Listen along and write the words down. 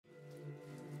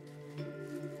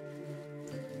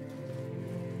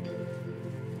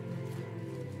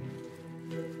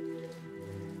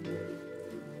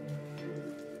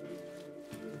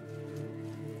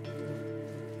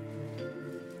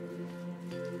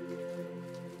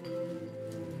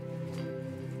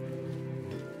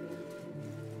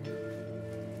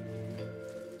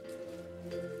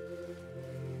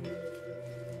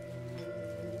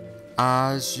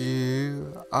as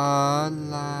you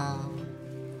allow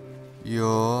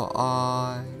your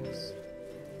eyes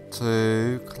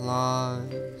to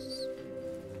close.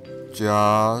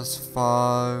 Just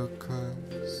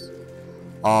focus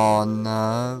on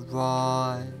the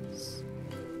rise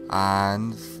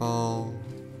and fall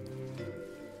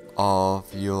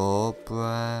of your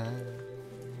breath,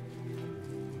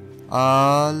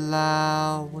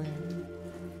 allowing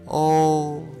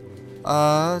all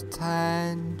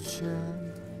attention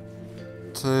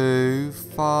to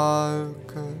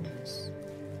focus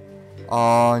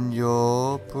on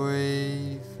your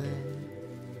breathing,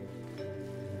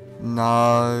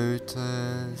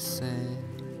 noticing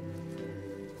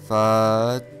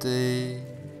the deep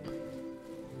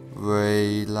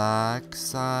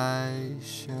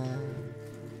relaxation,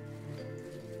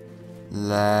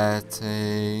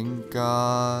 letting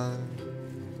go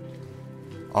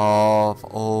of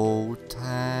all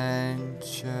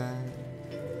tension,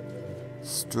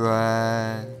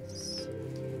 stress,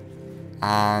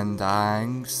 and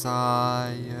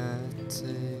anxiety,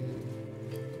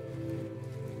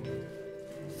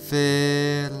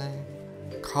 feeling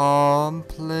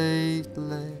completely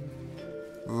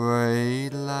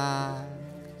relaxed.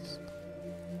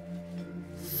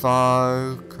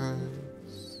 Focus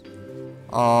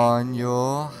on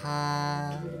your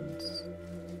hands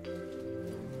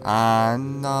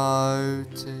and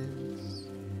notice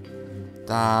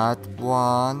that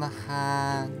one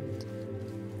hand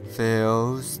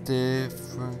feels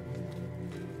different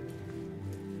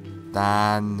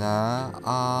than the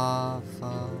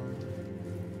other,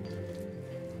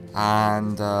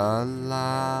 and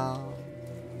allow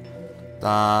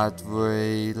that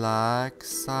relaxation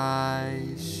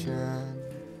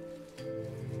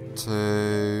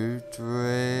to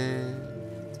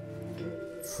drift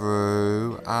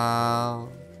throughout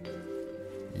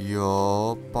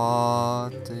your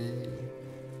body,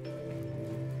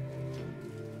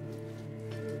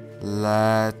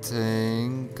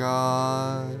 letting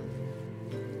go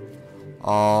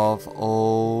of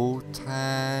all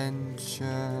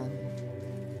tension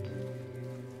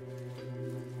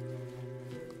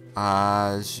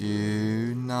as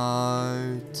you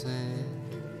notice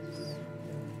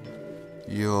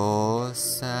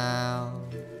yourself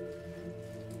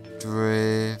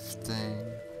drifting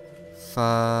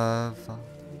further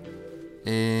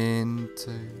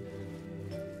into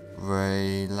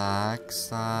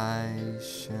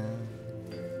relaxation.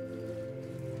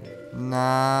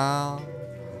 Now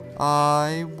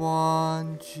I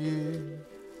want you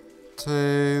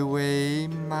to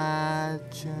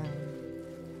imagine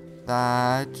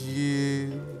that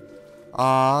you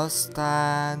are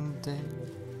standing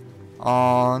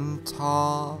on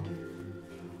top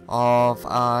of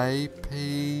a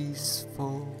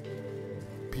peaceful,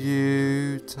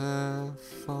 beautiful,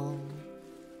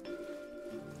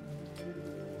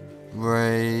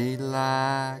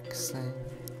 relaxing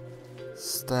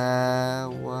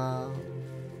stairwell,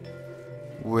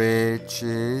 which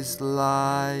is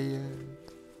layered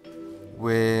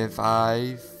with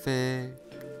a thick,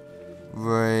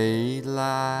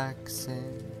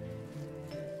 relaxing,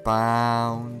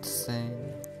 bouncing,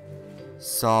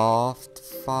 soft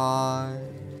foam,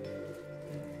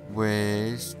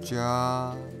 which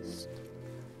just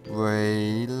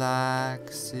relaxes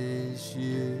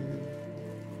you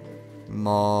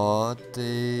more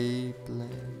deeply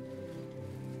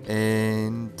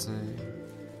into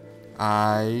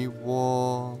a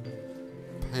warm,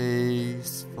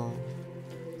 peaceful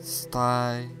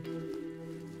state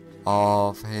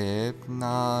of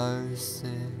hypnosis.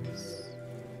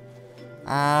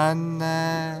 And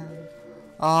there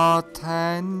are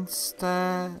 10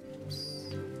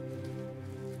 steps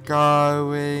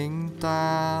going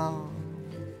down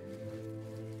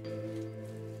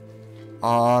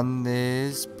on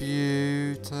this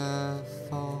beautiful,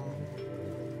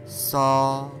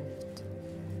 soft,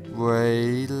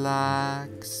 relaxing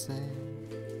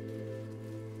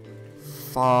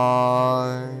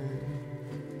foam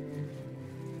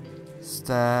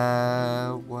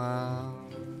stairwell.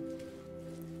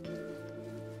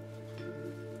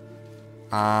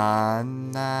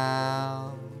 And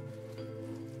now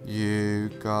you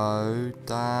go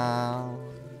down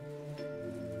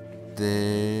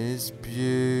this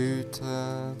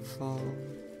beautiful,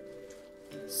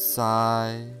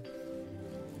 safe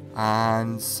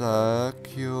and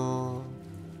secure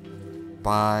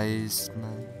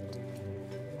basement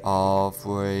of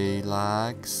relaxation,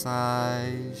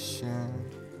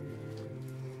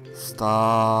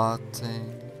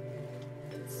 starting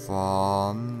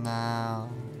from now.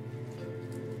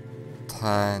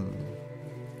 10,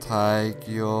 10, take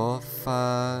your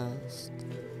first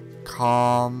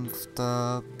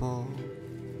comfortable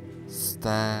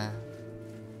step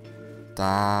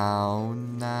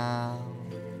down now,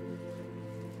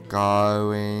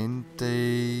 going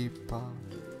deeper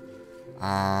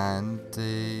and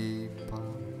deeper.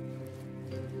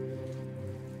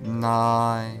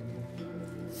 9.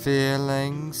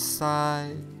 Feeling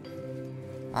safe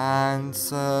and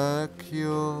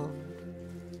secure,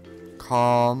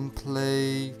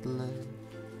 completely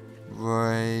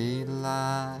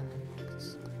relaxed,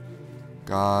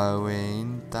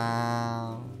 going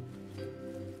down,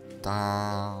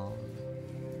 down,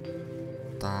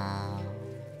 down.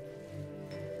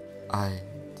 8.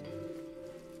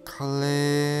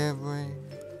 Clearing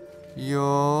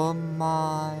your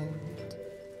mind,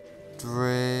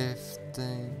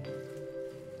 drifting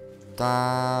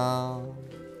down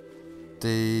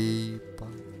deeper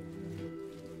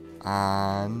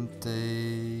and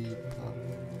deeper.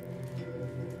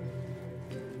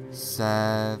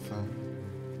 7.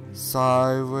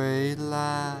 So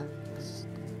relaxed,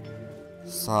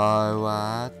 so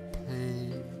at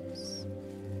peace,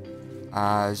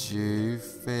 as you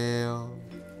feel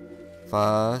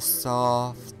the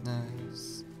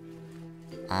softness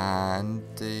and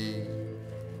deep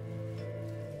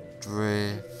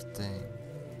drifting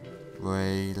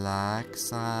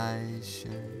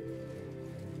relaxation.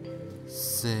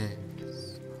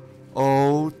 6.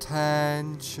 All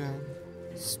tension,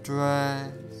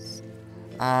 stress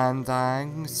and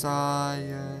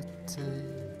anxiety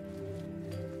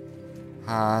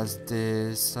has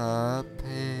disappeared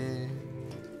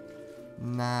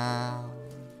now,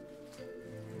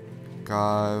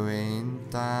 going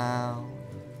down,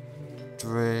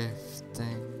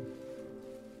 drifting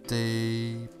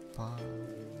deeper.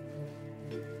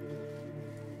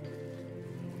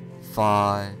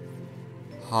 5.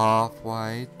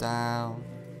 Halfway down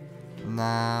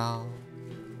now,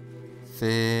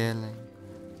 feeling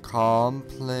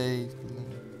completely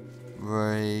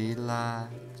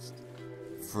relaxed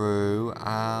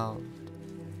throughout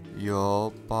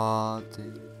your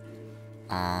body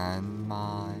and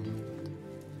mind.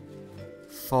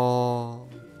 4.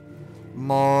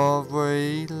 More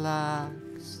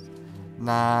relaxed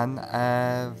than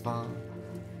ever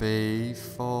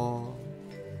before,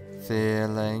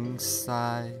 feeling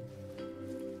safe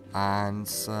and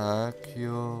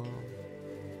secure.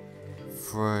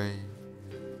 3.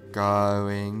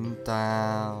 Going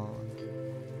down,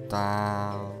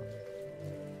 down,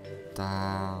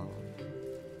 down,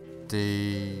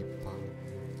 deeper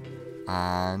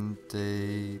and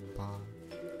deeper.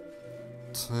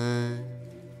 2.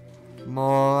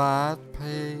 More at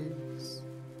peace,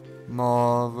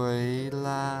 more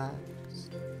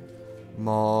relaxed,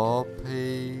 more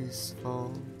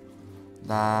peaceful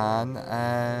than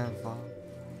ever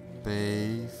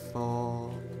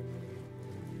before.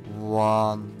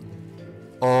 1.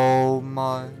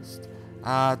 Almost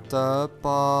at the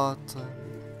bottom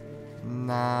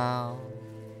now.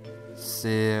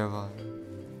 0.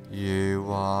 You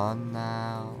are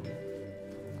now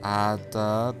at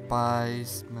the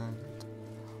basement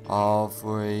of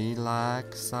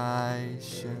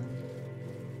relaxation,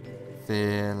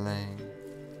 feeling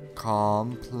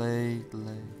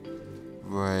completely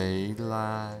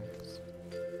relaxed.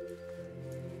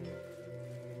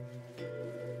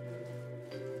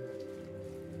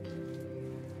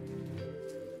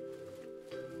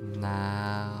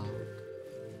 Now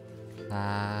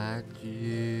that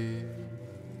you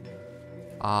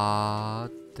are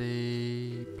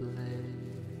deeply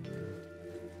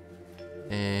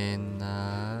in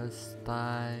a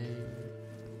state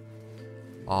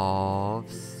of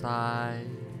safe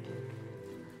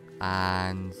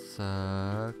and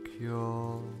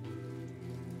secure,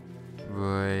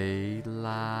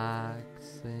 relaxing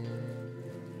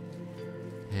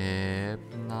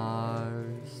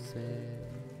hypnosis,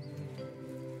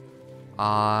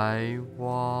 I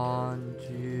want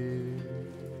you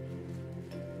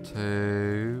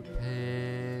to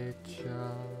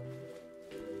picture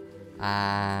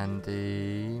and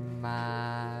imagine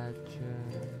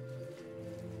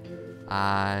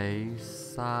a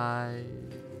safe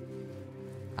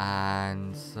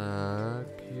and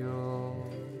secure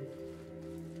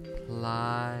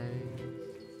place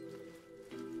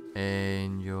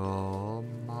in your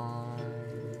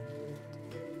mind.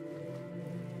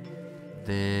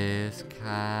 This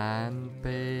can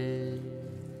be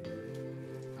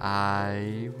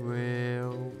a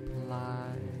real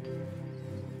place,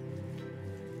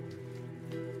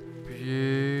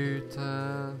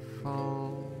 beautiful,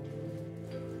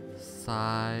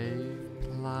 safe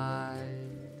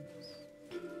place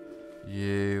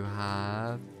you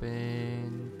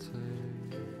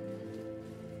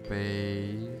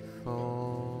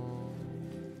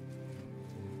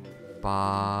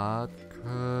but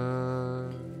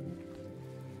could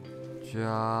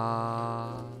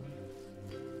just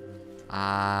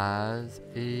as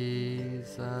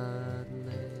easily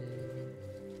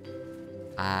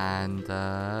and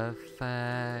effectively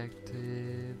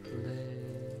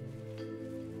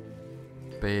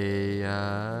be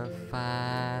a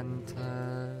fantasy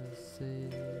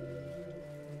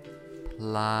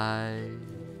place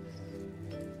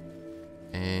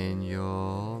in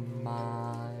your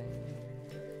mind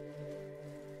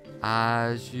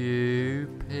as you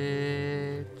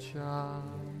picture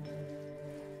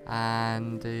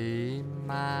and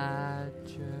imagine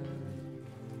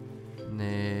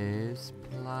this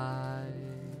place.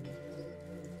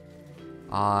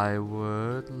 I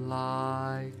would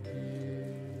like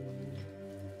you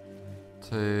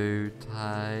to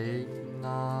take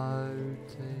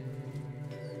notice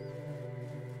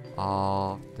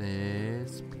of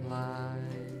this place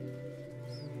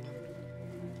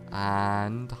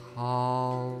and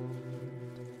hold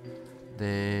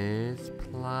this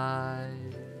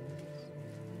place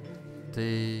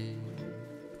deep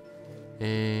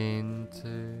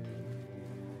into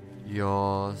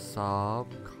your subconscious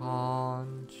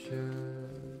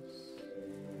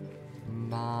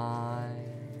mind,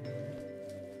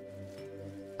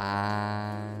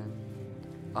 and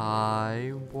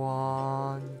I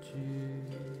want you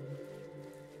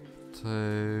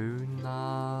to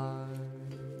know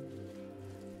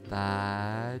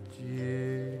that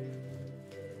you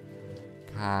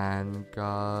can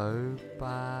go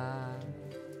back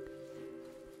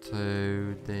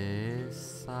to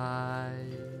this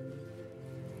safe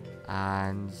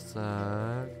and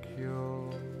secure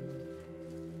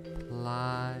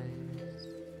place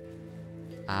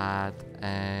at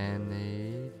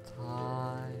any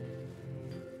time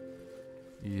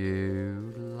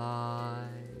you like,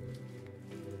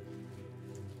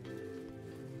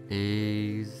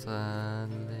 easily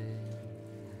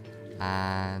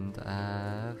and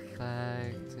effectively.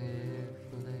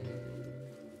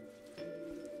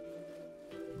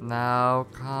 Now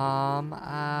come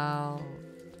out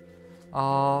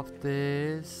of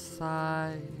this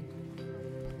safe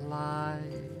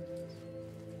place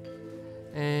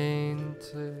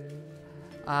into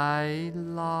a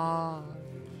large,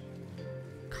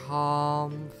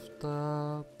 comfortable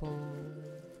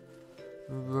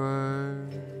room,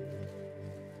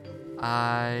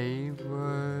 a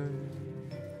room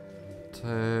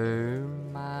to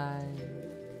make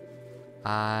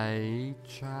a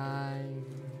change,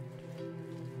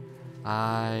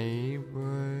 a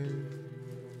room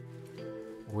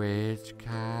which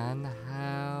can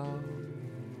help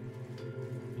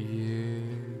you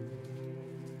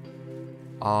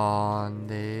on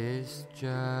this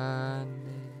journey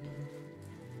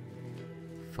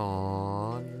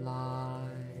for life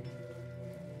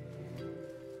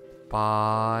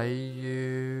by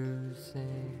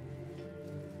using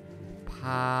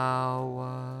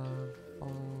powerful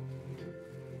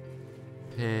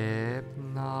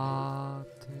hypnotic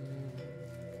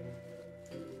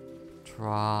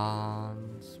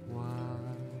trance work,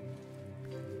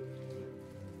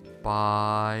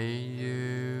 by using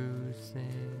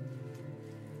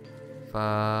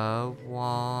the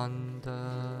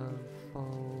wonderful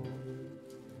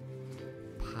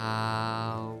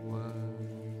powers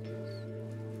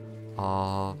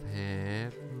of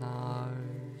hypnosis.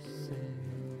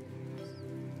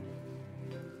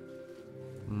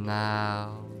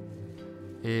 Now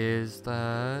is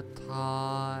the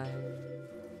time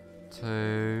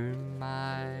to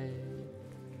make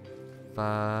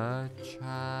the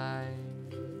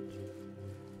change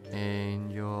in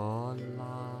your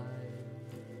life.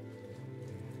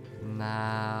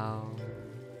 Now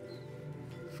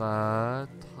the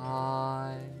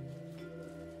time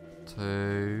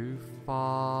to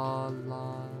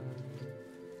follow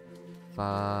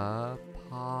the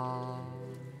path,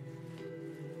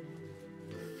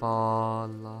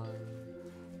 follow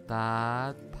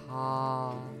that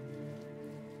path,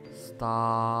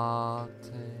 starting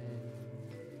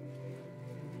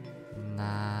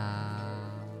now.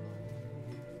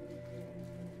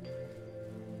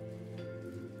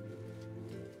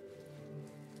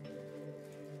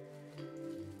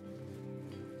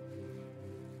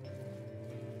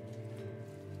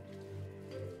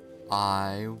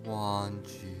 I want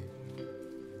you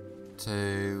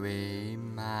to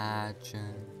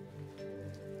imagine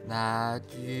that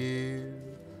you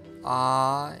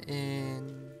are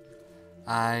in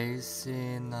a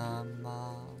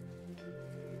cinema.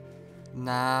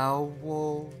 Now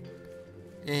walk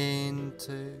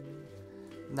into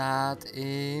that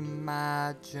imaginary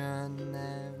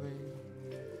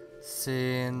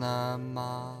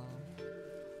cinema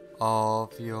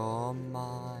of your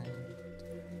mind.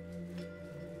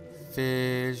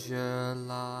 Visualize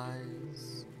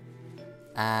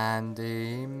and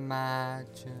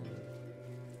imagine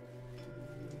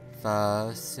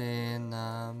the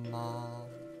cinema.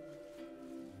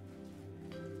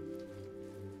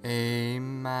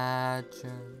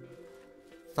 Imagine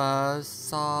the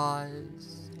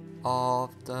size of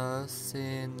the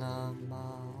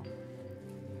cinema,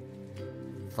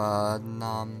 the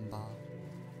number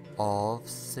of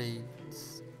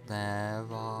seats there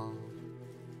are,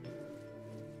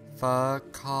 the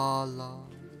color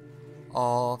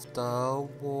of the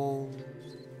walls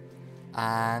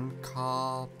and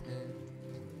carpet,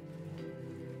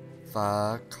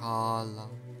 the color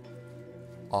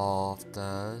of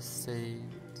the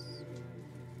seats,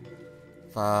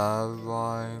 the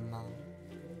aroma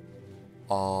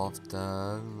of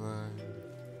the room,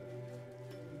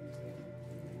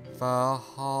 the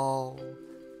whole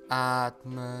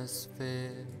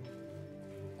atmosphere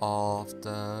of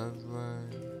the room.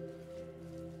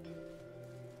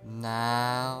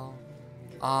 Now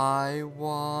I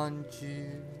want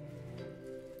you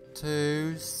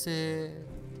to sit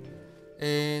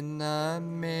in the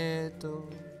middle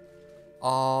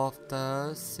of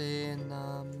the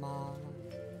cinema,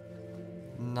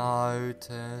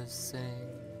 noticing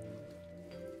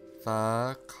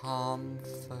the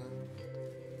comfort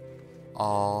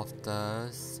of the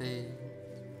seat.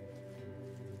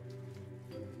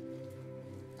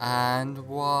 And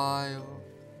while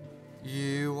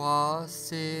you are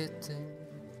sitting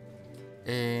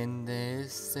in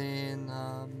this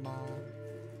cinema,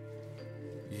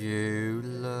 you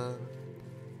look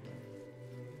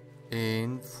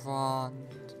in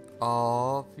front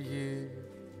of you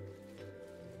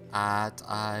at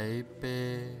a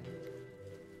big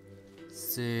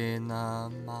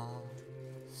cinema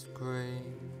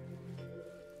screen,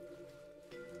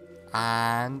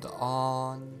 and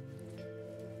on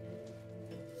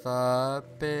the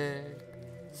big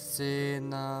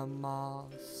cinema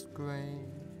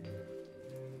screen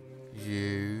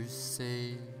you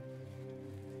see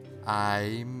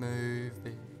a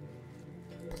movie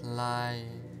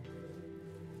playing.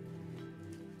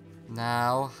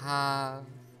 Now have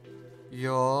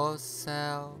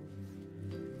yourself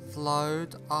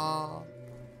float up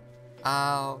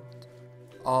out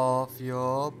of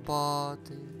your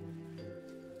body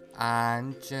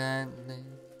and gently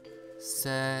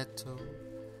settle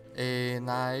in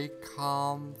a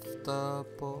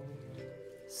comfortable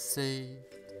seat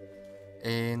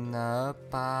in the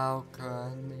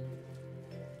balcony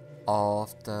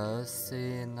of the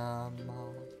cinema,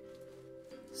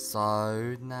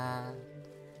 so that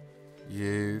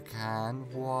you can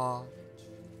watch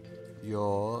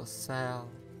yourself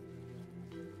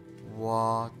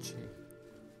watching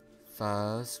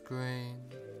the screen.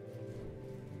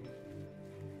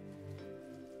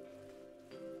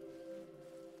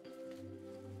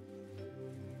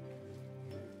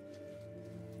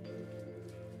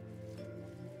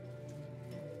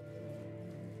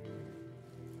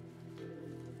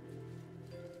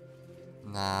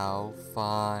 Now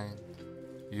find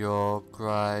your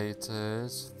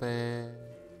greatest fear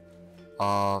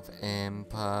of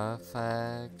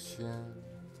imperfection.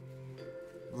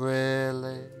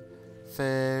 Really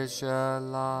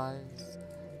visualize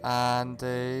and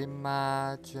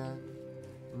imagine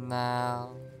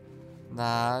now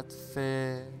that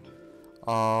fear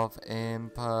of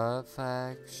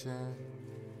imperfection.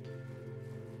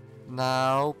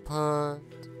 Now put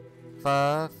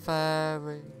the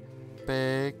very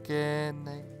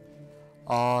beginning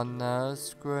on the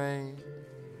screen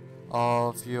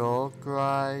of your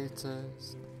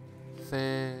greatest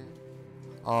fear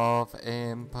of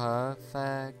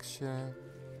imperfection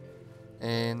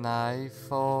in a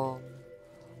form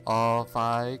of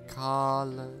a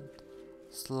colored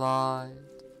slide.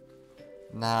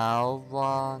 Now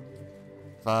run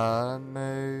the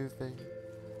movie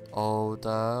all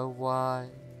the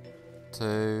way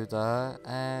to the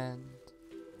end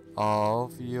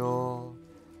of your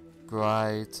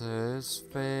greatest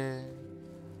fear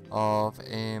of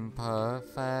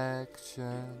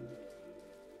imperfection.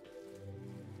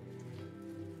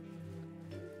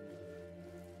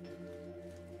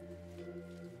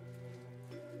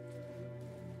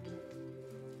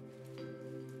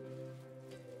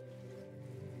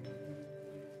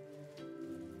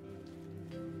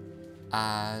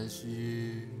 As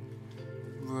you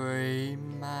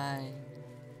remain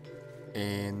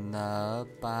in the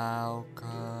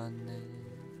balcony,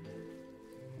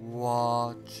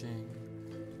 watching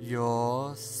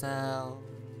yourself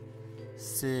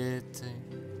sitting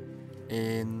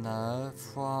in the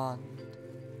front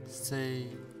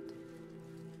seat,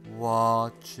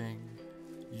 watching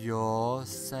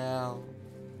yourself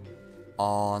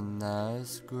on the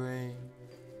screen.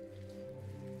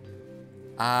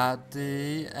 At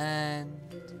the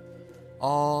end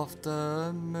of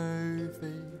the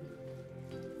movie,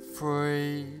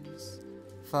 freeze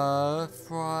the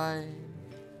frame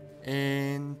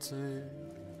into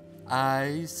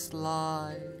a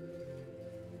slide,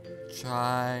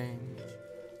 change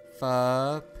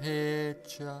the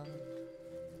picture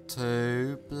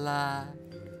to black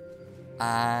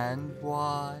and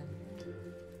white,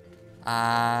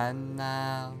 and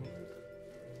now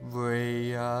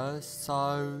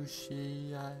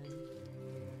reassociate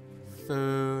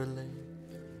fully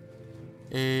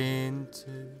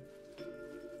into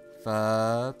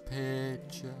the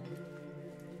picture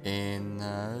in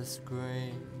the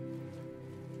screen.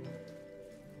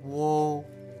 Walk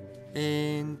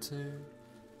into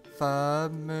the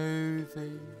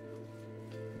movie,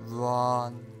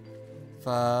 run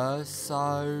the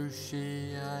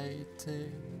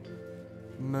associated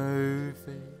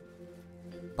movie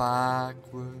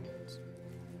backwards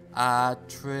at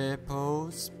triple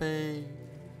speed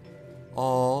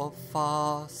or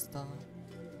faster,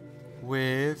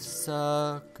 with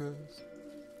circus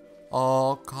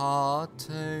or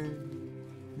cartoon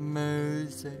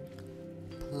music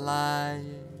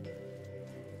playing,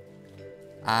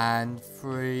 and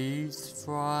freeze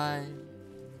frame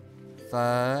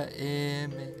the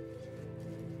image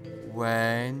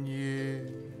when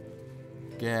you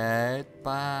get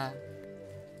back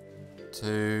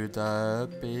to the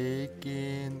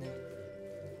beginning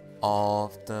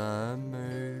of the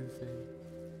movie.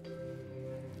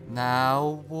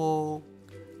 Now walk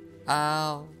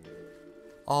out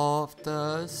of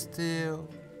the still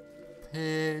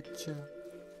picture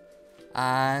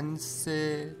and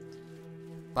sit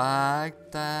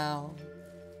back down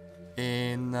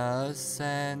in the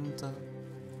center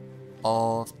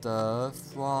of the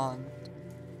front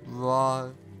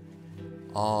row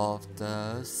of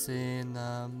the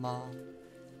cinema.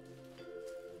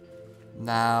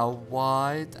 Now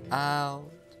white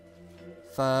out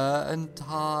the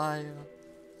entire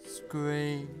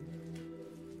screen,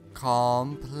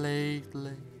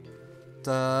 completely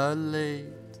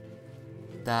delete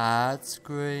that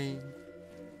screen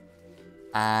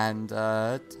and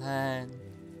attend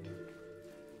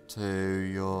to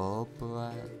your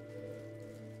breath.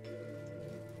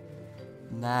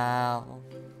 Now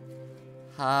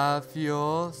have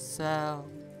yourself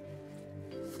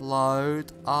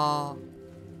float up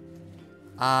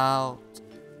out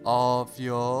of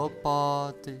your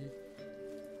body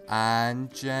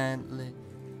and gently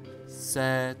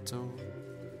settle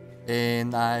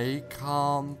in a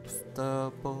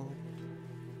comfortable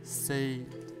seat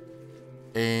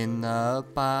in the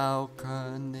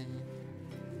balcony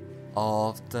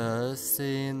of the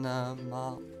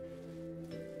cinema,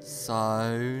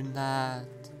 so that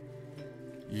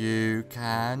you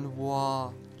can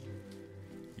watch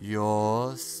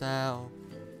yourself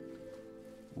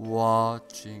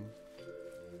watching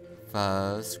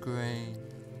the screen.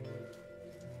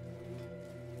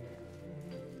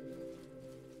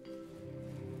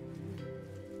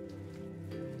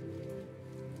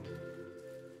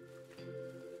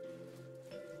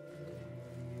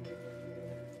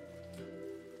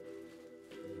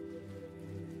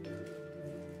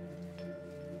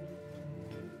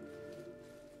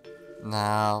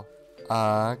 Now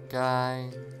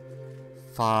again,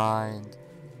 find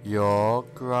your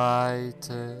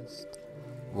greatest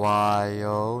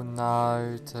while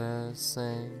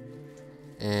noticing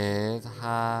it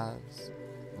has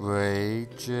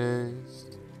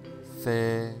reduced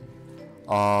fear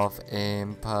of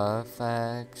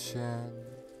imperfection.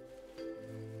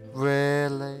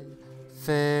 Really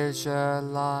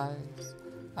visualize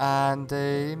and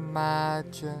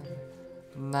imagine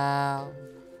now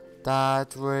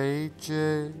that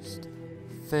reduced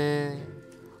fear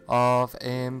of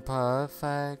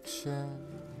imperfection.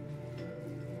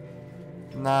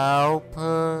 Now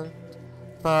put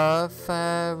the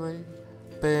very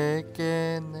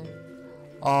beginning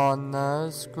on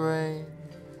the screen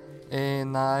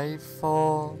in a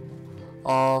form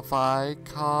of a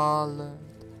colored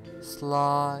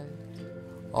slide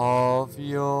of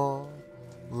your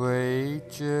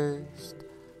reduced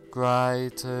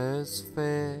greatest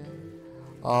fear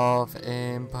of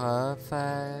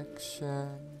imperfection.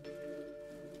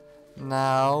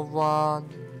 Now run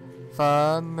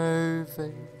the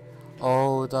movie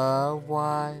all the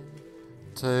way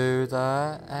to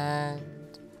the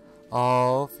end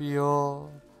of your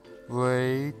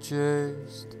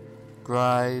reduced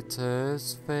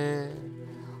greatest fear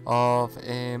of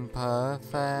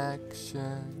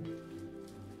imperfection.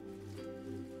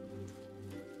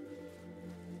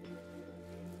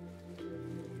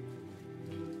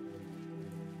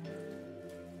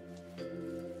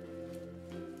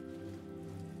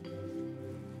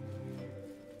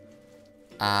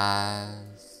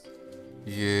 As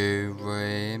you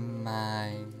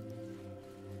remain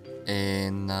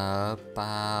in the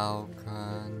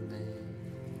balcony,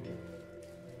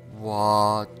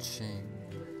 watching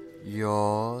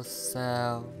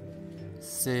yourself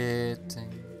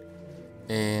sitting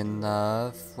in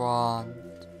the front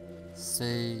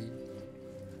seat,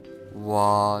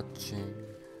 watching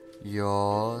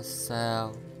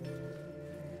yourself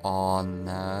on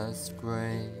the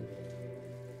screen.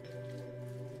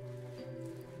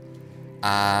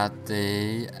 At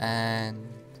the end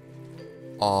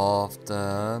of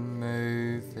the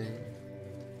movie,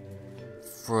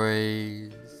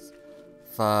 freeze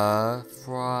the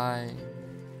frame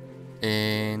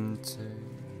into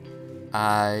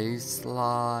a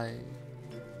slide,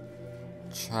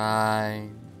 change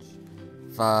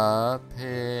the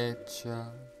picture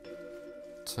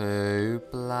to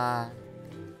black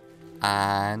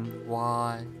and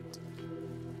white,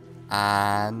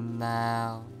 and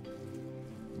now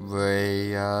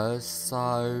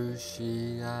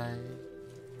reassociate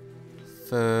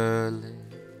fully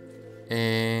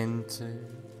into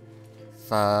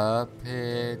the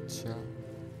picture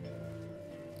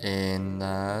in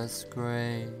the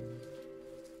screen.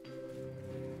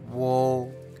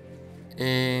 Walk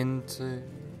into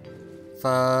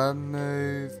the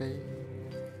movie,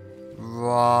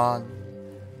 run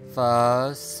the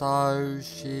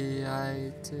associated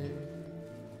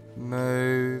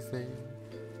movie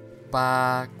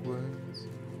backwards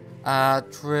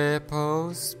at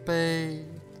triple speed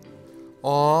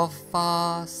or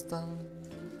faster,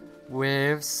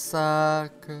 with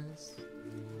circus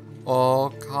or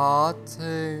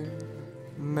cartoon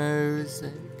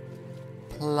music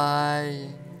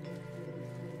playing,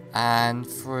 and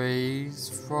freeze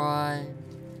frame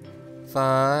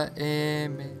the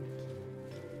image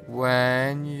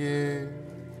when you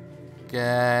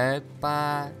get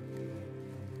back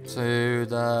to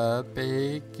the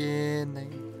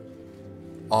beginning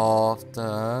of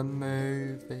the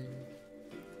movie.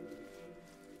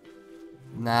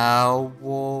 Now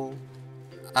walk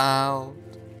out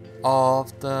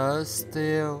of the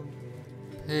still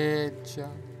picture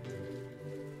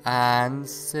and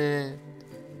sit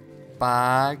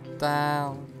back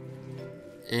down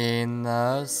in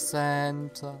the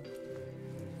center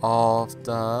of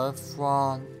the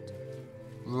front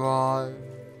row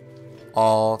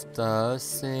of the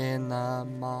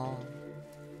cinema.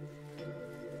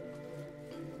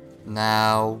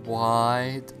 Now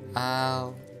wide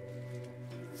out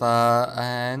the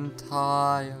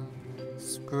entire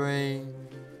screen,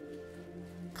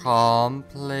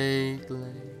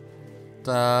 completely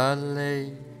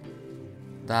delete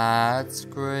that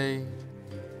screen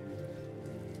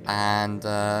and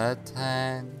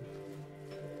attend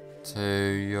to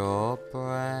your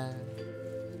breath.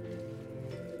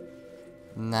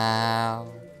 Now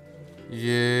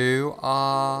you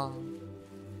are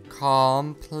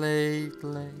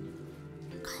completely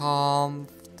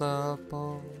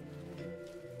comfortable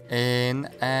in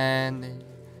any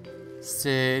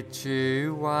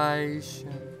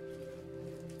situation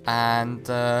and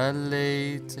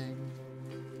deleting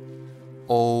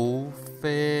all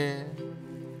fear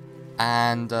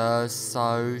and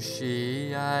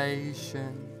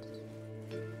associations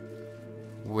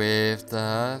with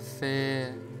the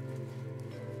fear,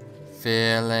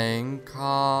 feeling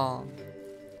calm,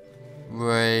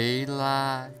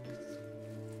 relaxed,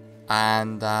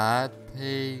 and at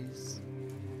peace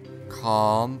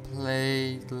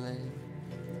completely,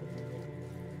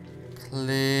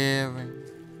 clearing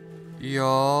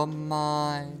your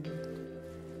mind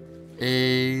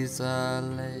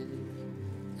easily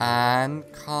and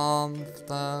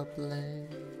comfortably.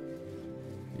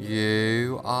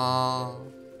 You are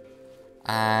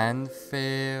and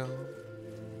feel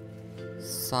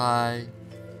safe,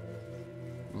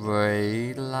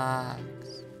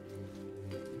 relaxed,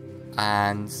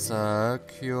 and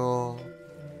secure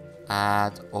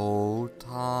at all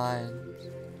times,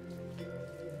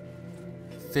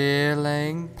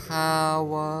 feeling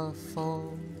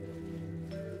powerful,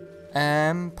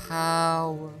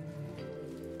 empowered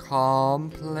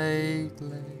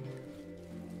completely,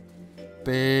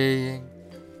 being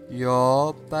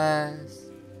your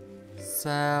best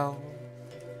self.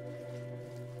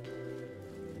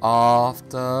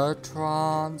 After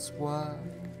trance work,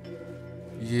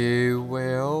 you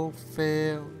will feel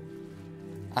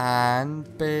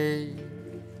and be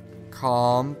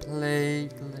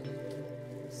completely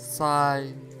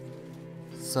safe,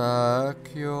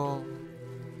 secure,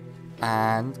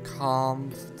 and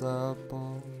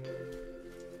comfortable.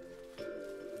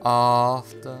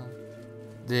 After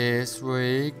this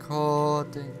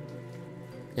recording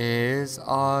is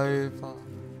over,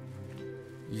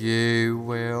 you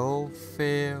will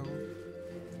feel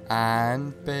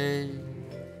and be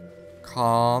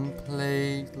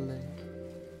completely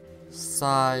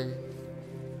safe,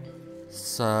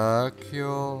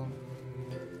 secure,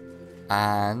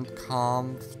 and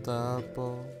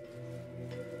comfortable.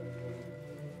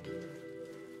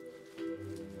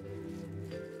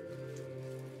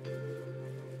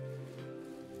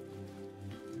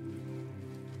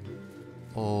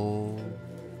 All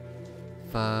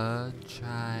the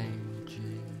changes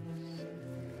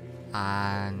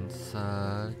and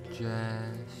suggestions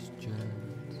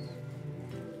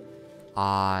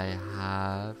I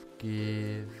have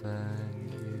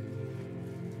given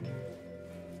you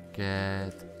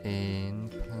get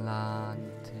implanted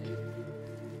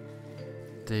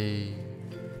deep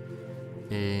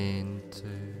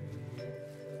into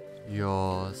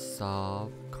your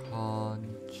subconscious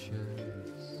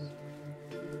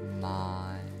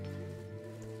mind.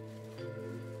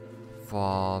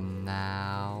 From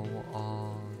now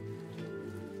on,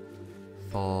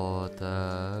 for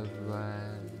the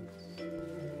rest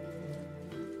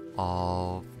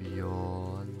of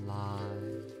your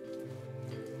life,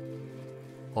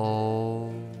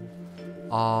 all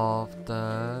of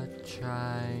the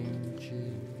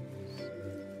changes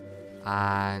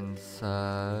and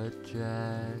suggestions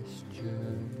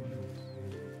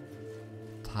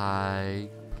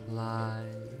take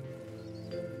place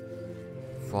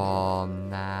from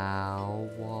now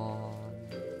on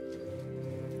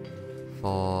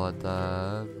for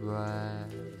the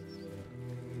rest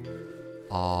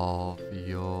of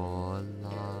your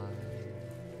life.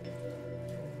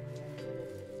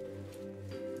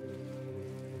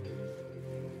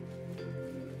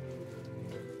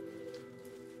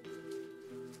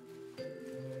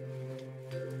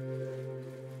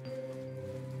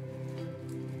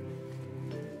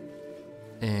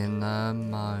 In a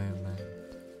moment,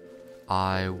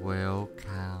 I will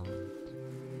count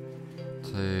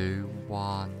to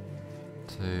 1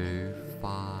 to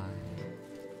 5,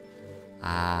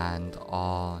 and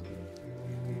on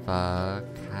the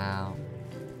count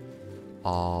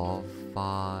of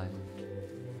 5,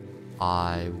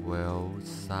 I will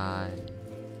say,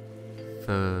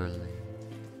 fully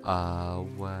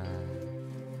aware.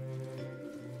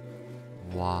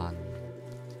 1.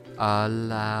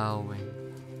 Allowing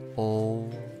all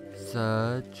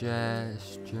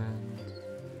suggestions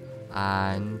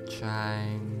and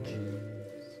changes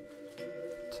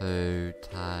to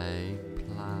take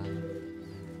place.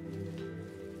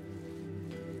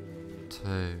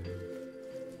 2.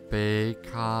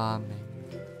 Becoming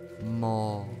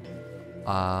more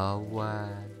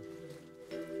aware.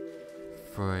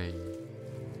 3.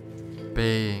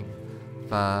 Being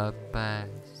the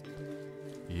best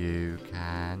you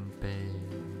can be.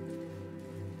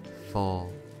 4.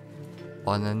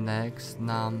 On the next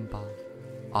number,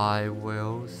 I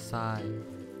will say,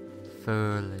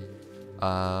 fully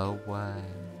aware.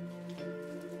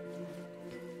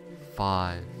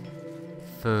 5.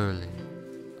 Fully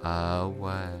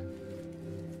aware.